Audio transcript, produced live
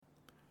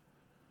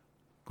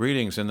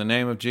Greetings in the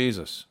name of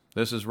Jesus.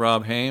 This is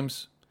Rob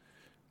Hames.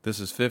 This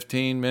is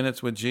 15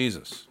 Minutes with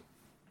Jesus.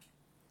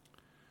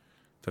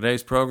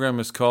 Today's program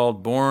is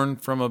called Born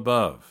from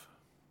Above.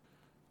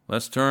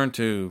 Let's turn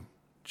to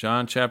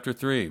John chapter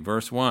 3,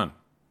 verse 1.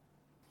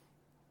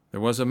 There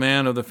was a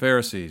man of the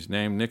Pharisees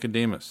named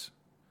Nicodemus,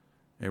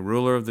 a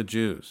ruler of the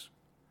Jews.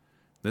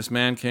 This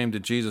man came to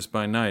Jesus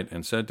by night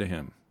and said to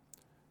him,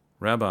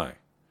 Rabbi,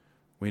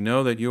 we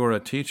know that you are a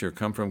teacher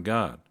come from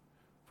God.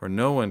 For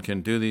no one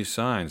can do these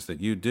signs that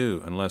you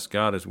do unless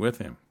God is with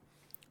him.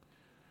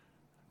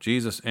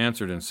 Jesus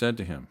answered and said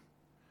to him,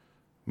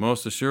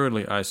 Most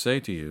assuredly I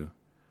say to you,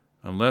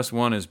 unless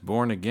one is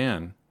born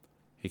again,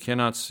 he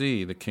cannot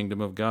see the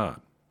kingdom of God.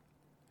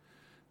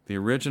 The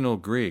original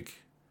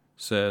Greek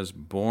says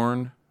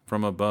born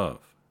from above.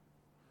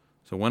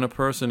 So when a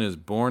person is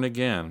born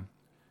again,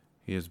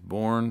 he is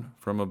born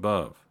from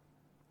above.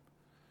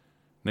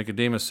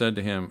 Nicodemus said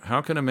to him,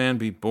 How can a man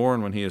be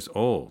born when he is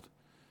old?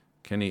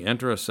 Can he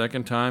enter a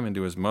second time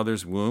into his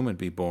mother's womb and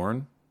be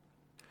born?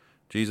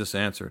 Jesus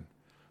answered,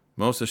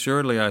 Most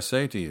assuredly I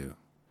say to you,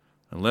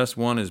 unless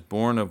one is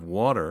born of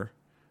water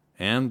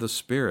and the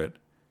Spirit,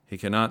 he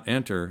cannot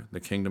enter the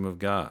kingdom of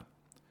God.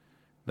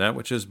 That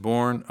which is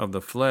born of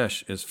the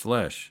flesh is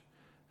flesh,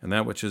 and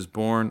that which is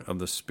born of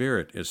the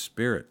Spirit is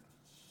spirit.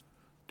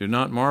 Do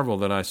not marvel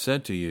that I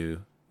said to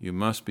you, You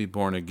must be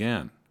born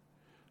again.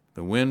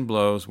 The wind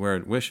blows where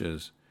it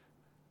wishes,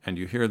 and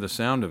you hear the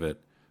sound of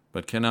it,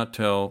 but cannot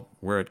tell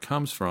where it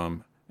comes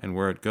from and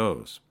where it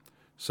goes.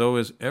 So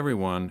is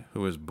everyone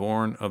who is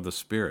born of the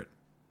Spirit.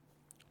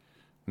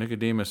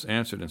 Nicodemus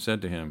answered and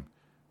said to him,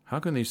 How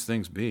can these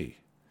things be?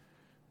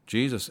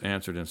 Jesus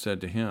answered and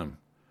said to him,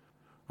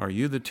 Are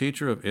you the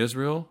teacher of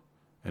Israel,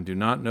 and do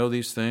not know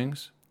these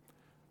things?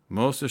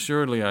 Most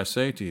assuredly I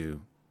say to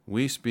you,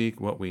 we speak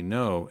what we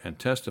know and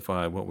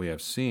testify what we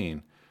have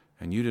seen,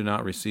 and you do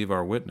not receive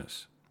our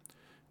witness.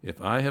 If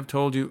I have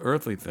told you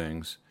earthly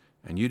things,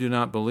 and you do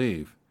not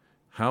believe,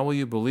 how will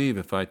you believe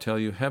if I tell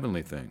you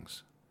heavenly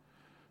things?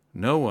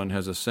 No one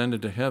has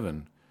ascended to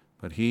heaven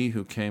but he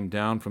who came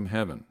down from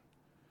heaven,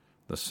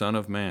 the Son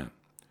of Man,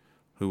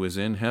 who is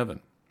in heaven.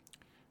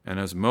 And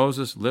as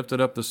Moses lifted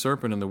up the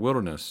serpent in the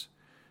wilderness,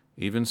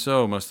 even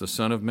so must the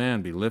Son of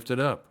Man be lifted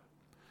up,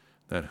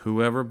 that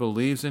whoever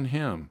believes in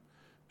him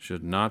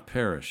should not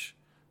perish,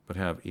 but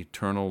have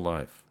eternal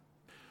life.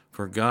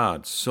 For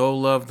God so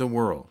loved the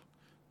world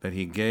that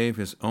he gave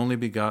his only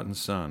begotten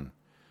Son,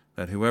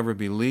 that whoever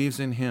believes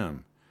in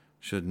him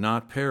should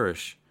not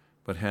perish,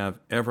 but have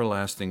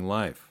everlasting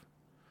life.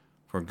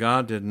 For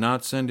God did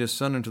not send his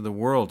Son into the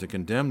world to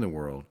condemn the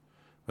world,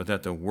 but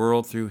that the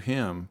world through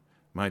him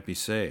might be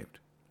saved.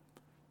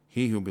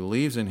 He who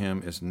believes in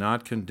him is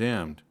not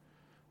condemned,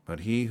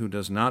 but he who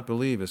does not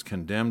believe is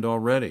condemned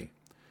already,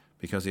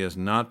 because he has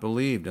not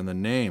believed in the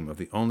name of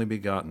the only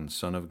begotten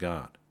Son of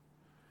God.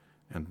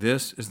 And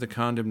this is the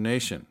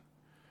condemnation,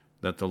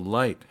 that the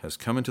light has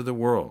come into the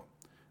world,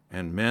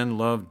 and men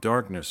love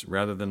darkness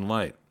rather than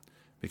light,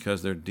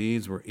 because their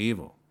deeds were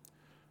evil.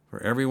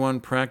 For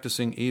everyone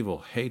practicing evil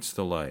hates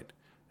the light,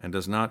 and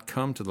does not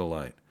come to the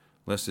light,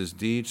 lest his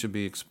deeds should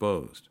be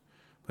exposed.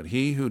 But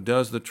he who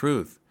does the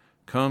truth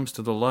comes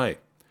to the light,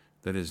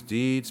 that his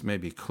deeds may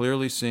be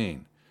clearly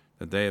seen,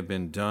 that they have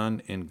been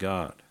done in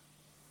God.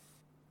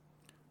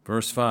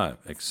 Verse 5,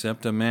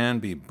 Except a man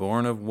be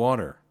born of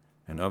water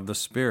and of the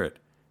Spirit,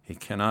 he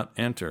cannot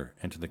enter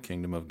into the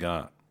kingdom of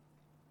God.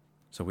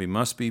 So we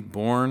must be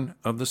born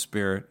of the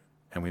Spirit,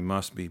 and we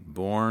must be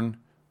born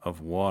of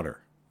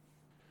water.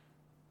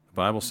 The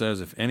Bible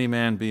says, If any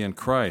man be in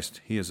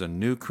Christ, he is a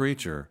new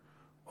creature.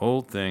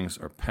 Old things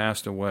are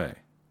passed away.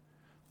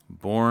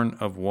 Born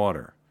of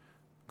water,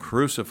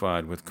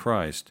 crucified with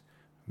Christ,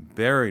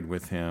 buried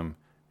with him,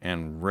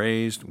 and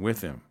raised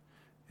with him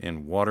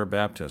in water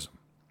baptism.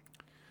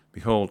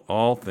 Behold,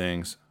 all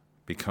things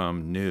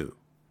become new.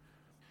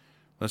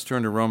 Let's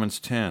turn to Romans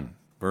 10,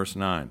 verse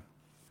 9.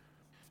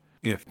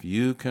 If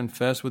you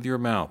confess with your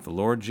mouth the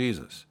Lord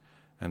Jesus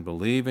and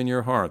believe in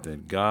your heart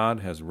that God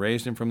has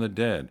raised him from the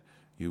dead,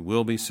 you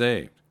will be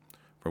saved.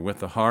 For with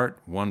the heart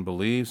one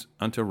believes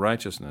unto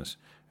righteousness,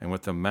 and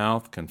with the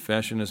mouth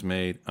confession is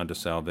made unto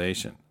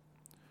salvation.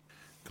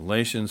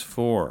 Galatians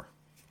 4,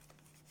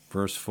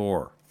 verse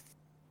 4.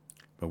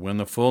 But when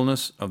the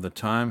fullness of the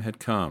time had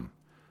come,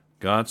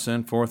 God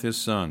sent forth his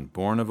Son,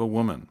 born of a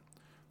woman,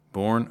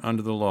 born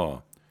under the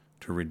law,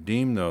 to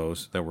redeem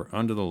those that were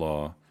under the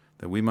law,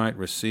 that we might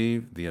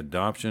receive the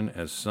adoption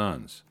as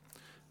sons.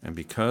 And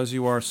because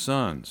you are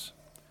sons,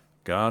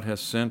 God has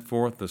sent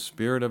forth the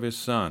Spirit of his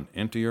Son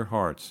into your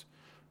hearts,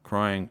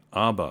 crying,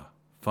 Abba,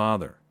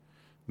 Father.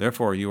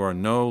 Therefore you are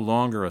no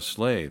longer a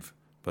slave,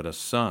 but a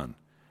son,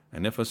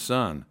 and if a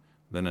son,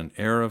 then an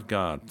heir of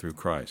God through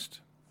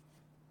Christ.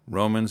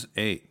 Romans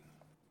 8,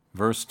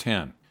 verse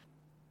 10.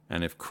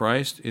 And if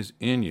Christ is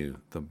in you,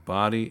 the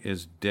body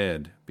is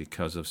dead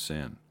because of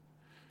sin.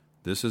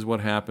 This is what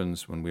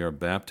happens when we are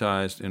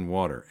baptized in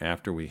water.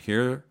 After we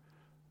hear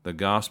the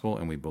gospel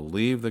and we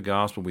believe the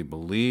gospel, we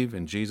believe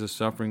in Jesus'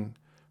 suffering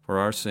for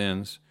our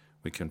sins,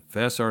 We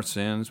confess our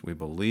sins, we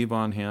believe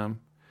on him,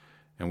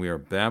 and we are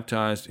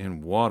baptized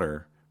in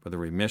water for the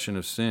remission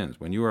of sins.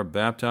 When you are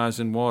baptized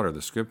in water,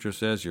 the Scripture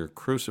says you're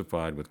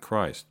crucified with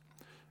Christ.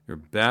 You're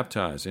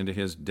baptized into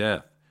his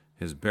death,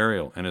 his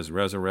burial, and his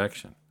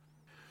resurrection.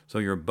 So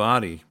your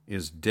body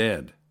is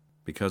dead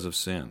because of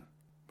sin,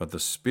 but the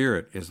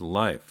Spirit is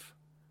life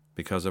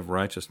because of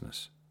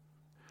righteousness.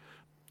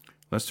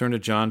 Let's turn to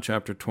John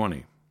chapter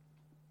 20,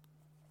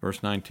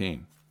 verse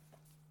 19.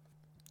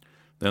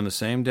 Then the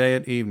same day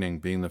at evening,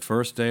 being the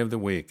first day of the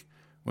week,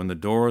 when the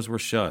doors were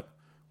shut,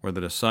 where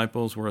the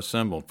disciples were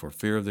assembled for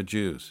fear of the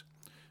Jews,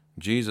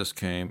 Jesus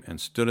came and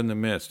stood in the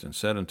midst and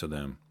said unto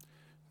them,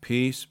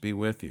 Peace be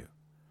with you.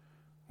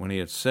 When he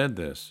had said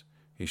this,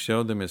 he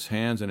showed them his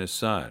hands and his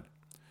side.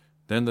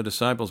 Then the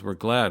disciples were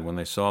glad when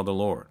they saw the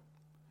Lord.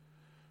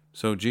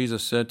 So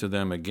Jesus said to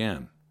them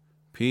again,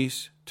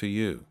 Peace to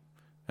you.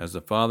 As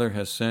the Father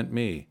has sent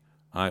me,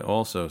 I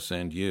also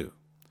send you.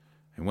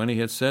 And when he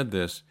had said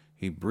this,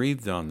 he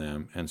breathed on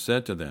them and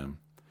said to them,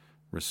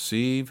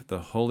 Receive the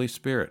Holy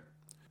Spirit.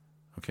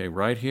 Okay,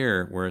 right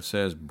here where it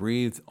says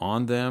breathed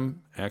on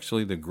them,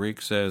 actually the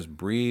Greek says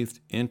breathed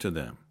into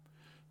them.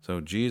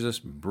 So Jesus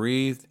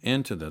breathed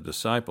into the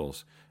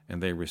disciples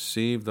and they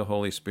received the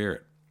Holy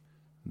Spirit.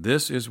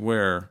 This is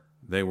where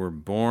they were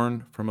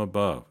born from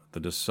above. The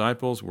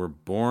disciples were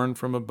born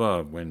from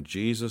above when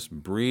Jesus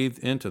breathed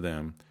into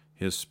them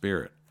his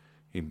Spirit.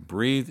 He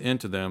breathed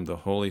into them the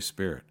Holy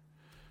Spirit.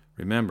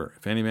 Remember,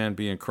 if any man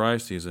be in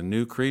Christ, he is a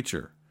new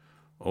creature.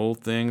 Old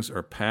things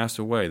are passed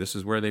away. This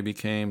is where they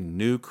became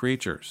new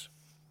creatures,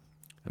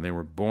 and they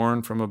were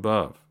born from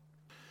above.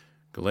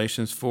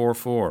 Galatians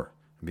 4:4,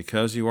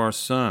 Because you are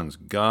sons,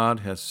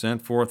 God has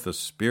sent forth the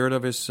Spirit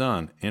of his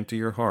Son into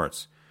your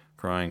hearts,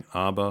 crying,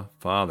 Abba,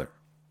 Father.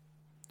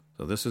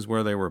 So this is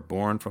where they were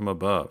born from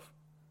above.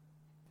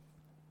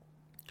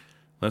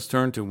 Let's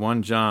turn to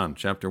 1 John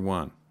chapter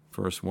 1,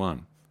 verse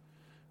 1.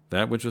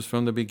 That which was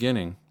from the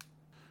beginning,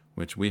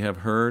 which we have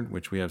heard,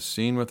 which we have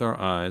seen with our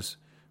eyes,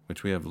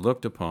 which we have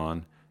looked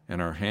upon,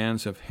 and our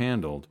hands have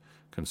handled,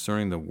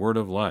 concerning the word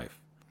of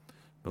life.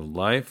 The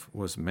life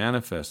was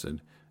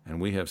manifested, and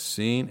we have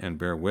seen and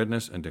bear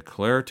witness and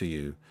declare to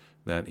you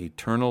that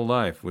eternal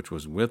life which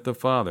was with the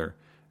Father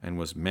and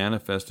was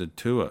manifested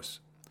to us.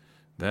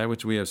 That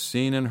which we have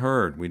seen and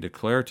heard we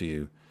declare to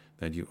you,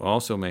 that you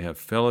also may have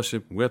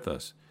fellowship with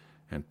us.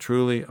 And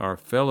truly our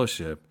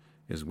fellowship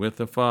is with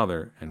the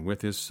Father and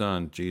with his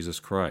Son, Jesus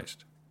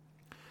Christ.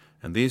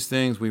 And these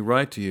things we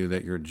write to you,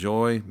 that your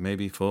joy may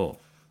be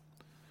full.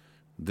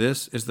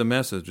 This is the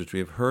message which we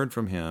have heard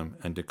from him,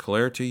 and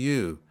declare to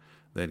you,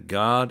 that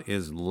God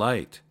is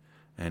light,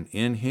 and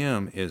in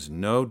him is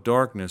no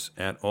darkness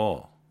at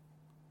all.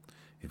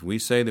 If we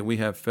say that we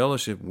have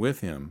fellowship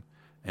with him,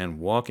 and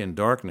walk in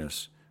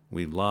darkness,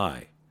 we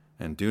lie,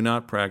 and do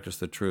not practice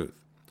the truth.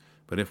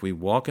 But if we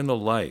walk in the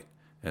light,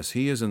 as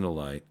he is in the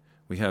light,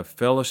 we have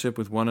fellowship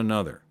with one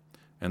another,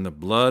 and the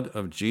blood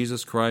of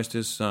Jesus Christ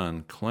his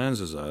Son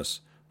cleanses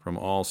us from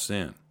all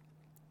sin.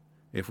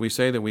 If we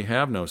say that we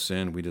have no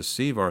sin, we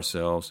deceive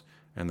ourselves,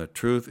 and the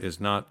truth is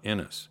not in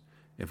us.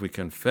 If we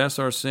confess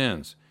our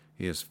sins,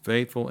 he is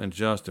faithful and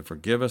just to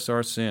forgive us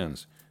our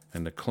sins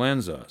and to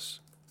cleanse us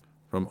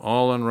from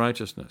all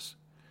unrighteousness.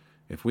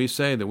 If we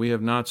say that we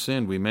have not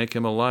sinned, we make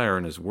him a liar,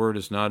 and his word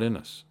is not in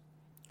us.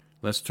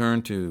 Let's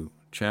turn to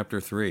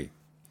chapter 3,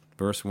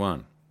 verse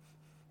 1.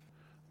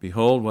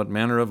 Behold, what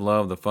manner of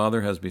love the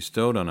Father has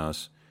bestowed on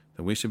us,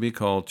 that we should be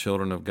called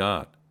children of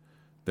God.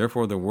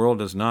 Therefore the world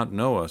does not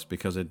know us,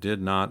 because it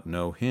did not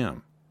know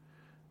him.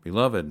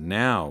 Beloved,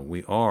 now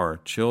we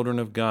are children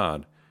of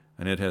God,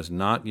 and it has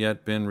not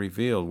yet been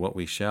revealed what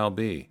we shall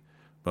be.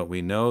 But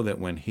we know that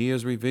when he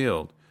is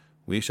revealed,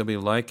 we shall be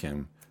like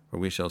him, for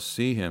we shall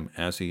see him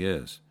as he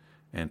is.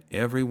 And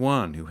every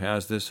one who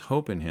has this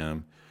hope in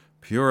him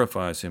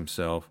purifies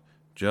himself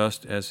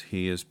just as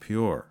he is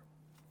pure.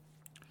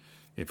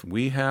 If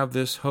we have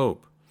this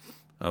hope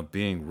of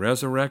being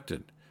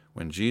resurrected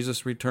when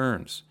Jesus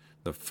returns,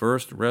 the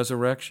first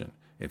resurrection,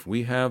 if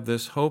we have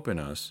this hope in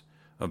us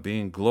of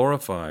being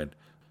glorified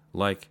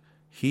like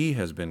he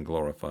has been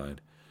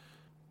glorified,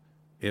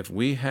 if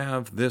we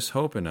have this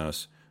hope in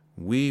us,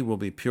 we will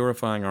be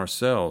purifying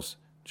ourselves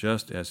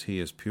just as he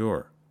is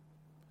pure.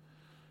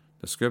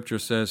 The scripture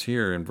says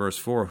here in verse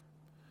 4,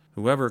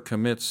 Whoever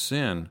commits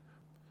sin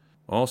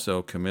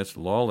also commits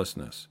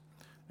lawlessness,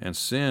 and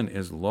sin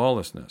is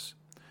lawlessness.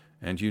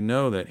 And you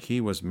know that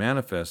he was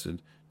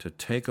manifested to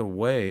take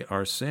away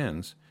our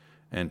sins,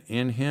 and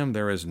in him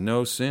there is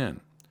no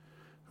sin.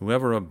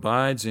 Whoever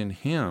abides in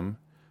him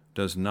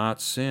does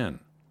not sin.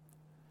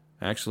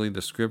 Actually,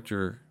 the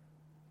scripture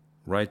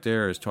right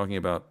there is talking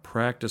about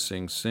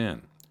practicing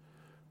sin.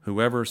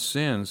 Whoever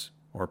sins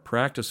or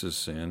practices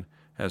sin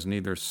has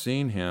neither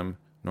seen him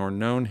nor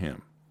known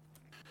him.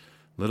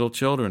 Little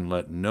children,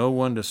 let no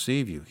one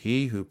deceive you.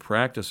 He who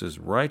practices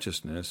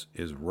righteousness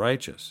is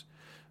righteous,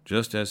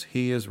 just as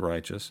he is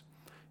righteous.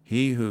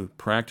 He who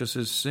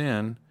practices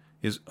sin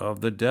is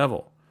of the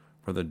devil,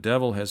 for the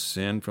devil has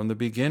sinned from the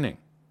beginning.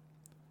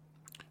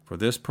 For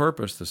this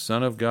purpose the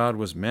Son of God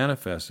was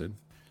manifested,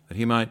 that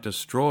he might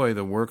destroy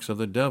the works of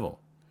the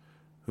devil.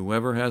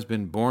 Whoever has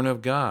been born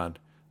of God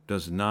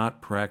does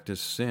not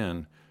practice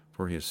sin,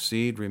 for his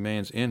seed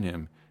remains in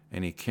him,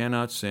 and he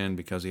cannot sin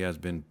because he has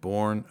been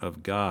born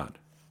of God.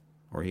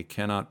 Or he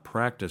cannot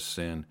practice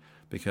sin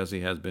because he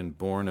has been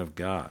born of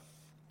God.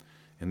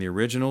 In the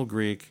original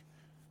Greek,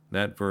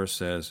 that verse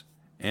says,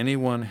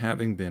 anyone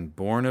having been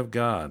born of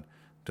God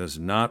does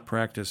not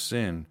practice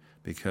sin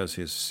because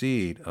his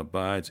seed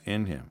abides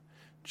in him.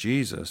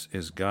 Jesus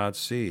is God's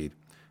seed,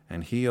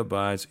 and he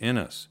abides in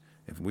us.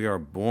 If we are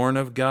born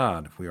of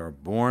God, if we are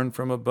born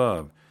from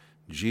above,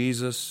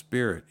 Jesus'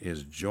 Spirit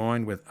is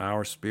joined with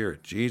our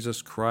spirit.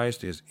 Jesus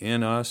Christ is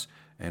in us,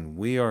 and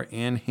we are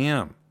in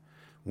him.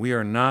 We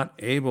are not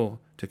able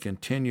to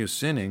continue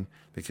sinning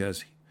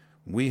because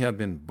we have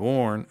been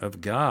born of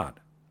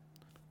God.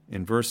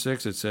 In verse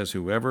 6 it says,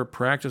 whoever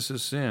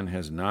practices sin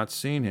has not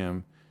seen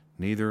him,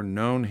 neither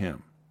known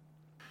him.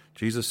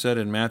 Jesus said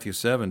in Matthew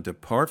 7,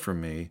 depart from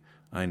me,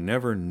 I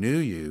never knew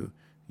you,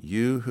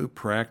 you who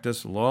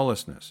practice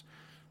lawlessness.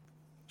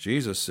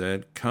 Jesus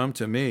said, come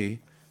to me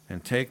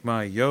and take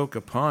my yoke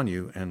upon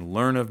you and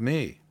learn of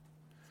me.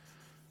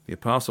 The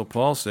Apostle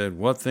Paul said,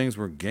 what things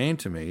were gained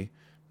to me,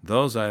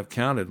 those I have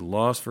counted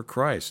loss for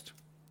Christ.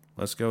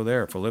 Let's go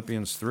there,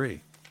 Philippians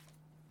 3.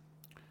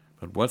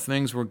 But what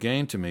things were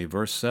gained to me,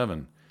 verse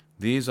 7,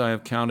 these I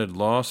have counted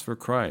loss for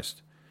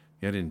Christ.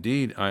 Yet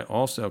indeed I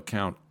also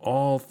count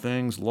all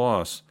things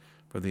loss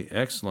for the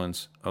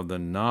excellence of the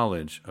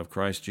knowledge of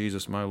Christ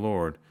Jesus my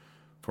Lord,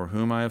 for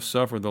whom I have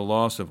suffered the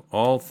loss of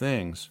all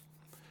things,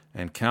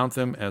 and count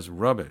them as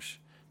rubbish,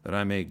 that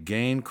I may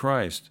gain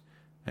Christ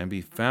and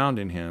be found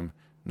in him,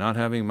 not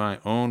having my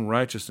own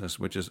righteousness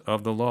which is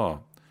of the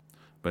law,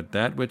 but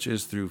that which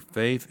is through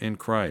faith in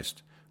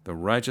Christ, the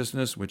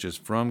righteousness which is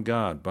from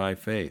God by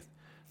faith,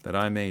 that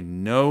I may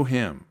know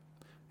him,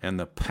 and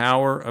the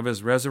power of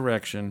his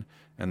resurrection,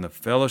 and the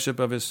fellowship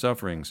of his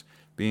sufferings,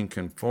 being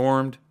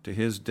conformed to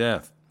his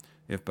death,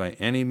 if by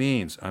any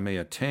means I may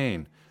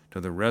attain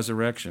to the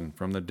resurrection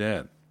from the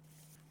dead.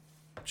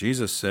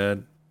 Jesus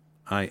said,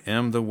 I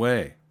am the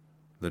way,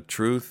 the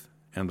truth,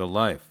 and the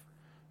life.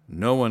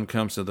 No one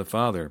comes to the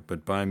Father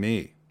but by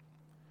me.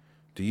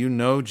 Do you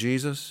know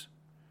Jesus?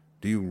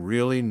 Do you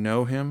really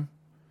know him?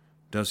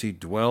 Does he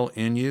dwell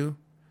in you?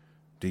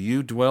 Do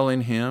you dwell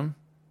in him?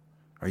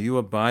 Are you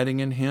abiding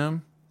in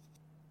him?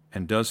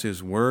 And does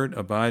his word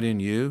abide in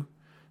you?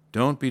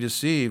 Don't be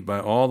deceived by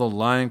all the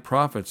lying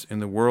prophets in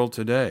the world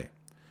today.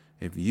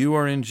 If you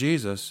are in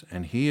Jesus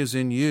and he is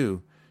in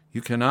you,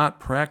 you cannot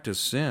practice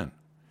sin.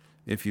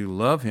 If you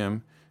love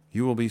him,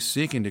 you will be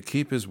seeking to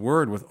keep his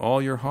word with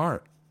all your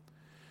heart.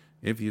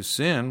 If you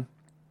sin,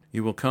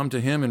 you will come to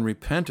him in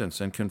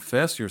repentance and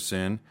confess your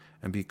sin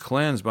and be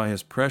cleansed by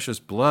his precious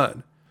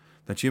blood,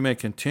 that you may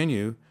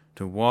continue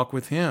to walk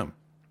with him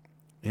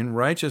in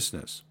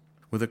righteousness,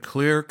 with a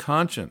clear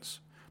conscience.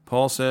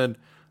 Paul said,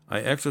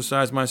 I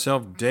exercise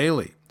myself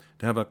daily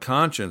to have a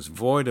conscience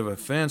void of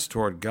offense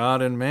toward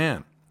God and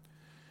man.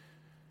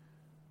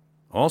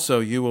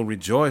 Also, you will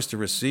rejoice to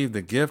receive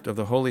the gift of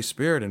the Holy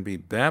Spirit and be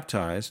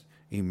baptized,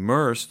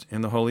 immersed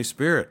in the Holy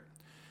Spirit,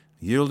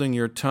 yielding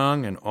your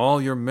tongue and all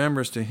your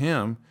members to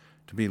him,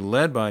 to be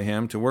led by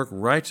him to work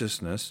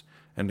righteousness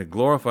and to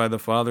glorify the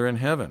Father in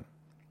heaven.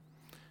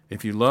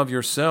 If you love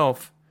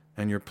yourself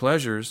and your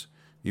pleasures,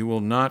 you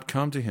will not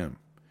come to him.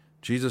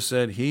 Jesus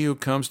said, he who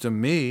comes to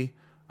me,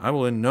 I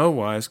will in no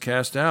wise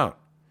cast out.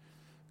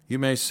 You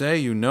may say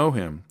you know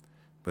him,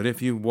 but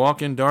if you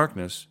walk in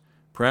darkness,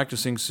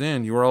 practicing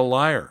sin, you are a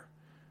liar.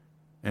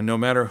 And no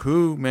matter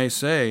who may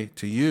say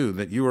to you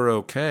that you are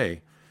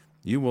okay,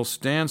 you will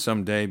stand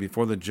someday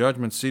before the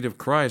judgment seat of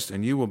Christ,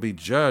 and you will be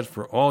judged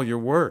for all your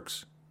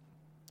works.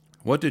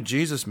 What did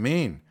Jesus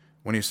mean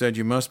when he said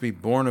you must be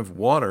born of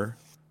water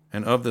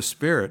and of the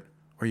Spirit,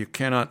 or you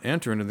cannot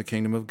enter into the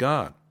kingdom of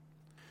God?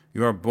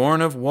 You are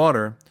born of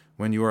water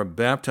when you are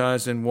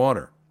baptized in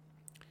water.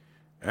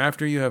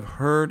 After you have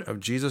heard of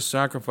Jesus'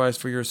 sacrifice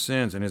for your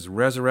sins and his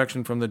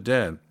resurrection from the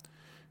dead,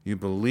 you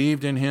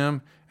believed in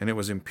him, and it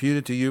was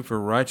imputed to you for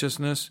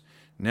righteousness.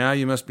 Now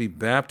you must be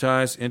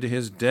baptized into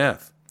his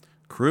death,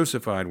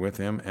 crucified with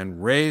him,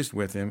 and raised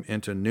with him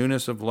into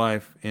newness of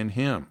life in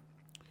him.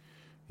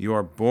 You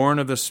are born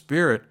of the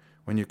Spirit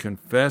when you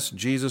confess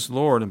Jesus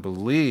Lord and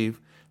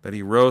believe that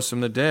he rose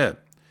from the dead.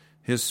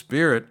 His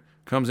Spirit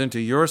comes into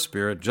your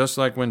spirit, just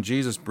like when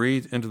Jesus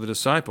breathed into the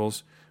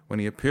disciples when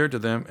he appeared to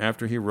them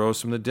after he rose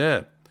from the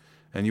dead.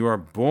 And you are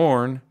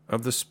born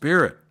of the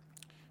Spirit.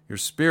 Your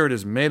spirit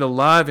is made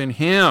alive in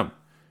him,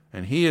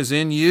 and he is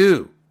in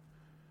you.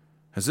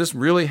 Has this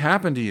really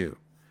happened to you?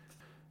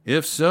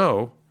 If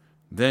so,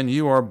 then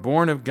you are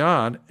born of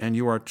God, and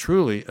you are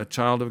truly a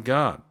child of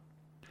God.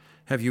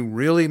 Have you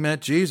really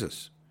met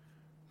Jesus?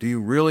 Do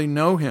you really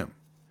know him?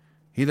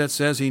 He that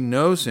says he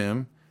knows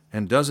him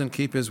and doesn't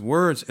keep his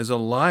words is a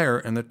liar,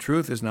 and the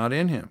truth is not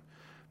in him.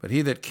 But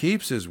he that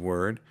keeps his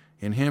word,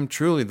 in him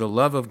truly the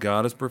love of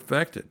God is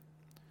perfected.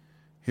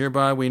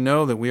 Hereby we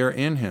know that we are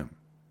in him.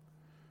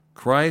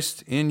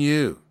 Christ in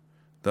you,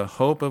 the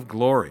hope of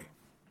glory.